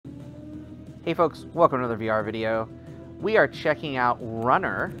Hey folks, welcome to another VR video. We are checking out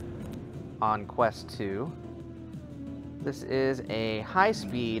Runner on Quest 2. This is a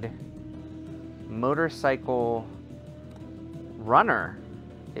high-speed motorcycle runner,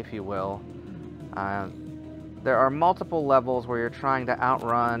 if you will. There are multiple levels where you're trying to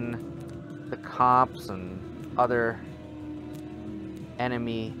outrun the cops and other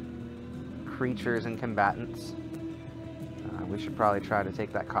enemy creatures and combatants. We should probably try to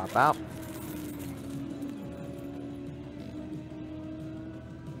take that cop out.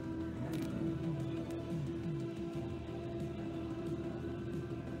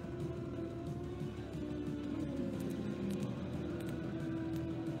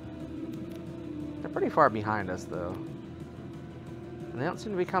 They're pretty far behind us, though. And they don't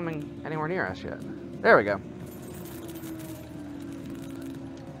seem to be coming anywhere near us yet. There we go.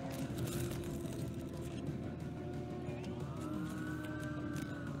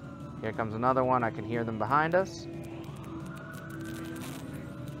 Here comes another one. I can hear them behind us.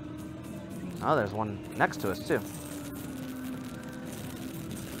 Oh, there's one next to us, too.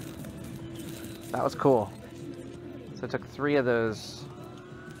 That was cool. So I took 3 of those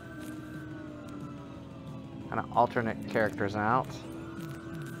kind of alternate characters out.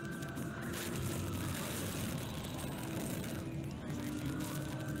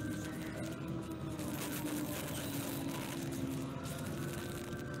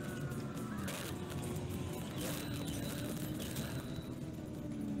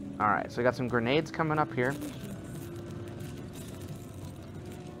 Alright, so we got some grenades coming up here.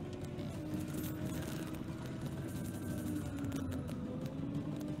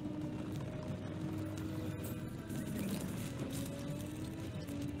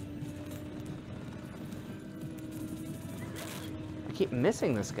 I keep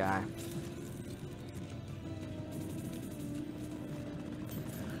missing this guy.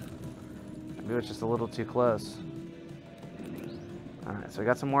 Maybe it's just a little too close. Alright, so we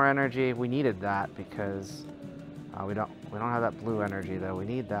got some more energy. We needed that because we don't have that blue energy though. We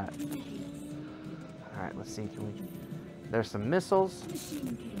need that. Alright, let's see. There's some missiles.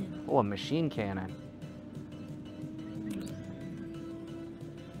 Oh, a machine cannon.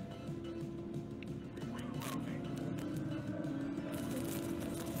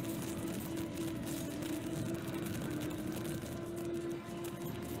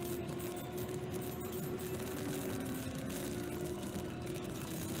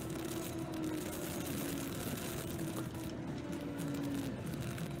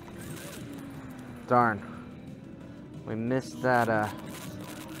 Darn. We missed that, Alright.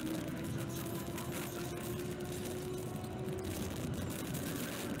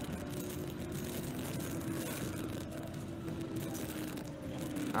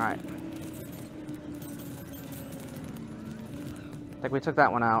 I think we took that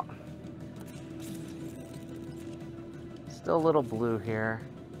one out. Still a little blue here.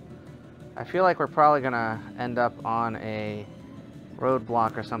 I feel like we're probably gonna end up on a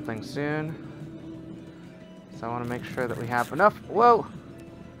roadblock or something soon. So I want to make sure that we have enough. Whoa!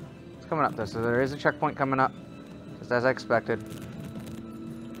 It's coming up though, so there is a checkpoint coming up, just as I expected.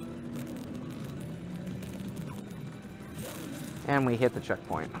 And we hit the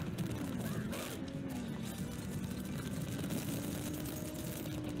checkpoint.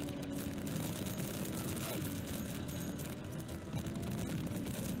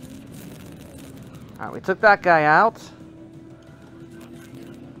 Alright, we took that guy out.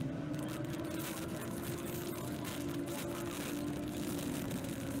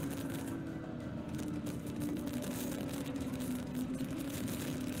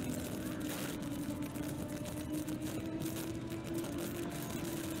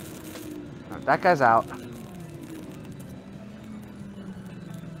 That guy's out.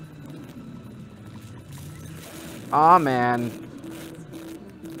 Aw, man.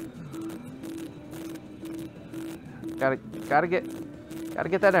 Gotta get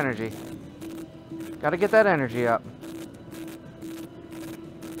that energy. Gotta get that energy up.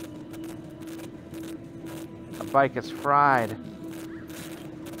 The bike is fried.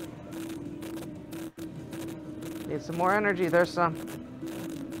 Need some more energy. There's some.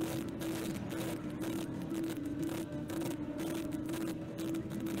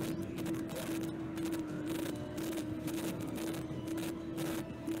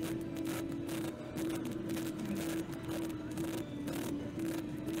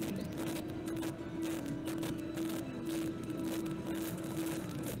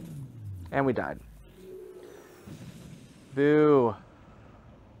 And we died. Boo.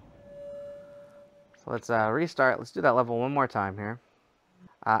 So let's restart. Let's do that level one more time here.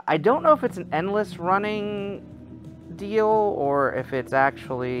 I don't know if it's an endless running deal or if it's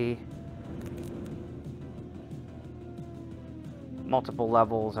actually multiple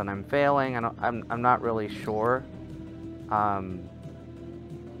levels and I'm failing. I'm not really sure.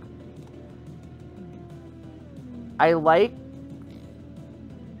 I like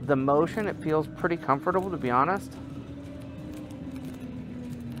the motion. It feels pretty comfortable, to be honest.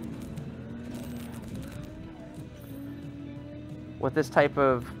 With this type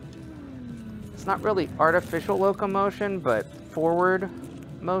of, it's not really artificial locomotion, but forward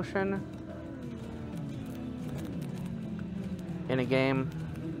motion in a game.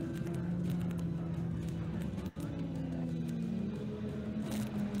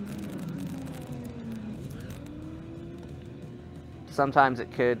 Sometimes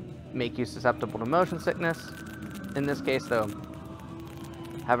it could make you susceptible to motion sickness. In this case, though,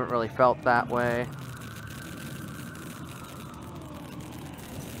 haven't really felt that way.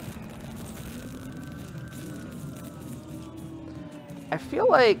 I feel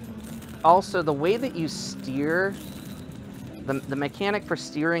like also the way that you steer, the mechanic for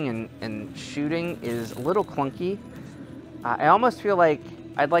steering and shooting is a little clunky. I almost feel like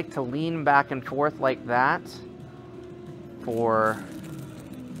I'd like to lean back and forth like that for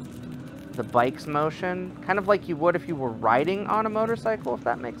the bike's motion, kind of like you would if you were riding on a motorcycle, if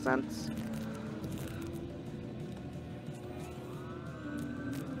that makes sense.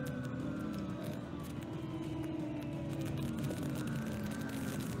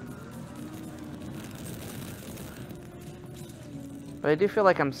 But I do feel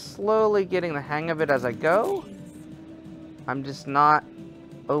like I'm slowly getting the hang of it as I go. I'm just not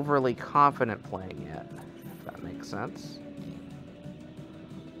overly confident playing yet, if that makes sense.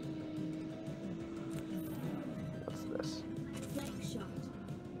 What's this?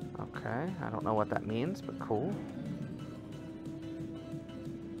 Okay, I don't know what that means, but cool.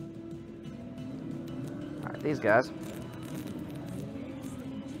 Alright, these guys.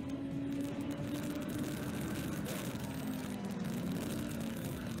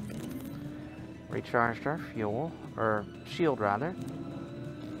 Recharged our fuel, or shield rather.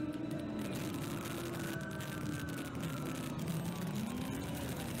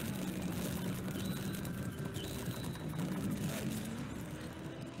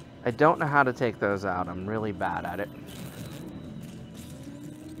 I don't know how to take those out. I'm really bad at it.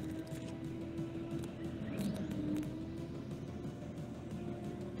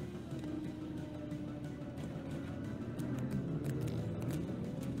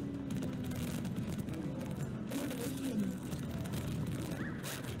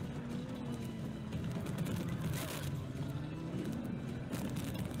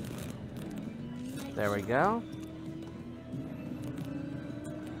 There we go.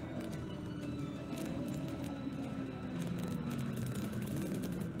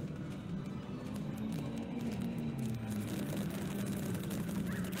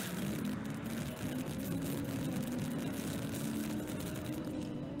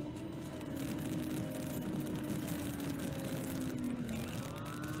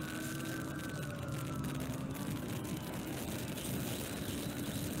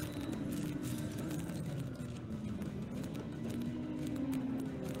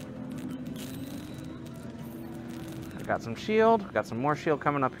 Got some shield, got some more shield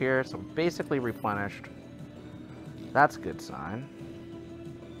coming up here, so basically replenished. That's a good sign.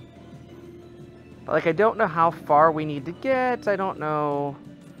 But like, I don't know how far we need to get. I don't know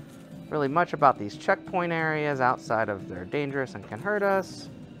really much about these checkpoint areas outside of they're dangerous and can hurt us.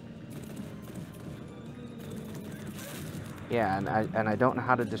 Yeah, and I don't know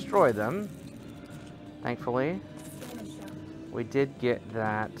how to destroy them. Thankfully, we did get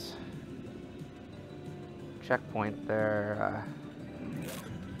that checkpoint there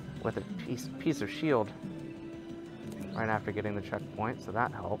with a piece of shield right after getting the checkpoint, so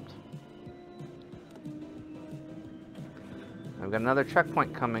that helped. We've got another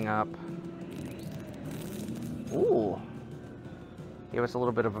checkpoint coming up. Ooh. Give us a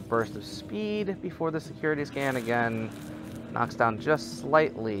little bit of a burst of speed before the security scan again. Knocks down just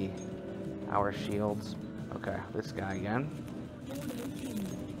slightly our shields. Okay, this guy again.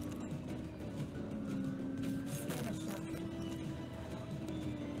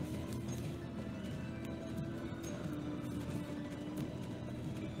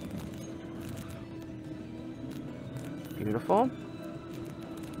 Beautiful.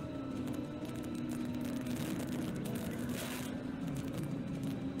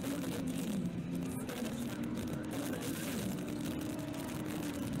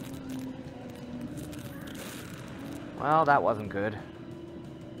 Well, that wasn't good.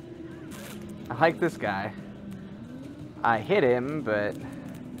 I like this guy. I hit him, but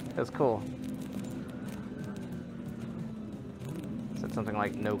it was cool. Said something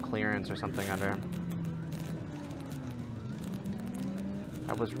like no clearance or something under him.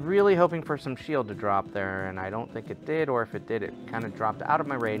 I was really hoping for some shield to drop there, and I don't think it did, or if it did, it kind of dropped out of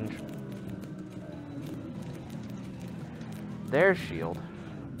my range. There's shield.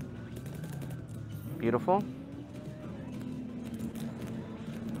 Beautiful.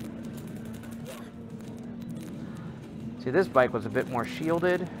 See, this bike was a bit more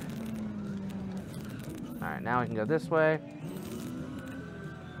shielded. Alright, now we can go this way.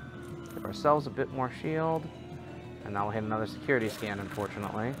 Give ourselves a bit more shield. And now we'll hit another security scan,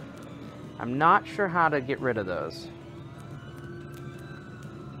 unfortunately. I'm not sure how to get rid of those.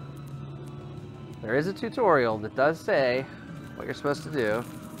 There is a tutorial that does say what you're supposed to do.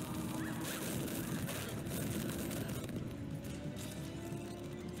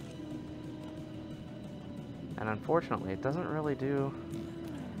 And unfortunately, it doesn't really do...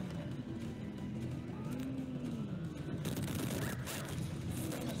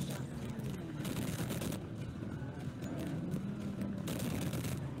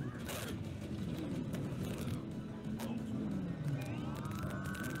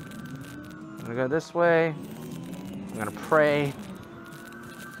 I'm gonna go this way. I'm gonna pray.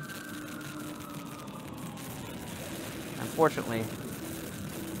 Unfortunately,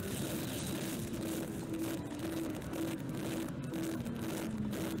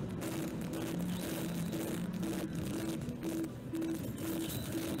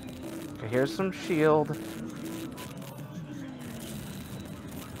 okay, here's some shield.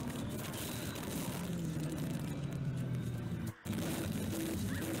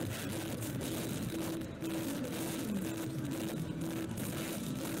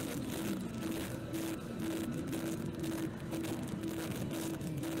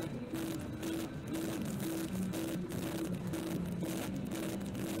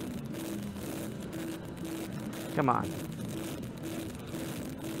 Come on.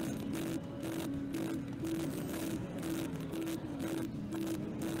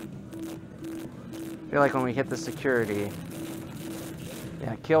 I feel like when we hit the security,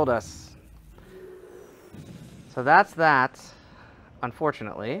 yeah, it killed us. So that's that,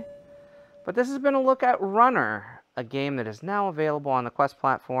 unfortunately. But this has been a look at Runner, a game that is now available on the Quest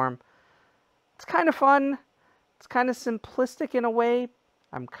platform. It's kind of fun. It's kind of simplistic in a way.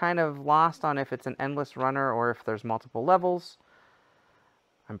 I'm kind of lost on if it's an endless runner or if there's multiple levels.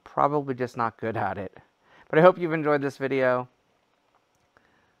 I'm probably just not good at it. But I hope you've enjoyed this video.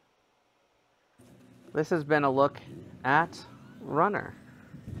 This has been a look at Runner.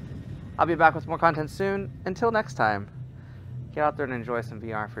 I'll be back with more content soon. Until next time, get out there and enjoy some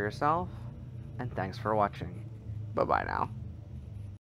VR for yourself. And thanks for watching. Bye-bye now.